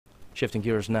Shifting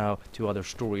gears now to other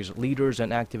stories, leaders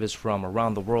and activists from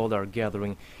around the world are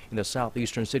gathering in the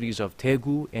southeastern cities of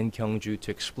Daegu and Gyeongju to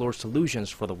explore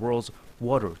solutions for the world's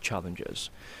water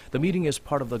challenges. The meeting is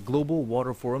part of the Global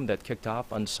Water Forum that kicked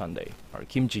off on Sunday. Our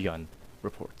Ji-yeon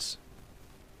reports.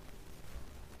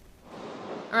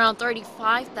 Around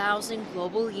 35,000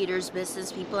 global leaders,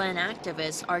 business people, and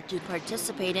activists are to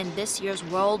participate in this year's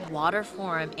World Water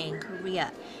Forum in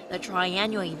Korea. The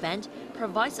triennial event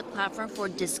provides a platform for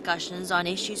discussions on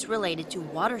issues related to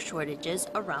water shortages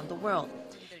around the world.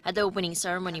 At the opening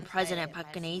ceremony, President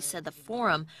Park Geun-hye said the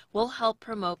forum will help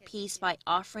promote peace by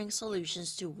offering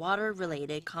solutions to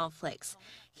water-related conflicts.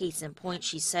 Case in point,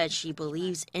 she said she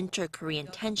believes inter-Korean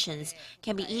tensions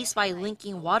can be eased by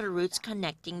linking water routes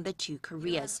connecting the two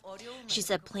Koreas. She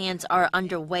said plans are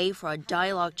underway for a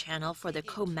dialogue channel for the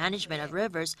co-management of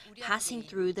rivers passing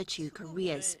through the two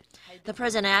Koreas. The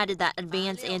president added that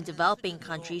advanced and developing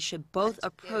countries should both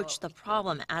approach the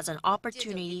problem as an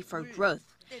opportunity for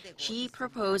growth. She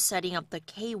proposed setting up the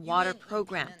K-Water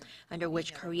program, under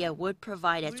which Korea would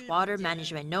provide its water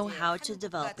management know-how to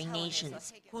developing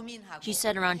nations. She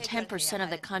said around 10% of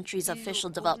the country's official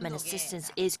development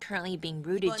assistance is currently being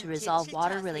routed to resolve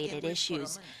water-related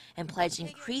issues, and pledged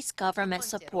increased government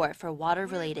support for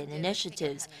water-related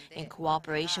initiatives in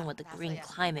cooperation with the Green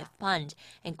Climate Fund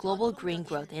and Global Green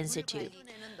Growth Institute.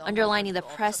 Underlining the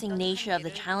pressing nature of the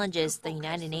challenges, the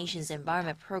United Nations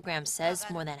Environment Program says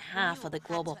more than half of the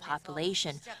global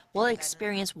population will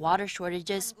experience water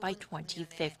shortages by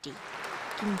 2050.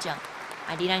 Kim Ji-yeon,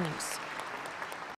 Arirang News.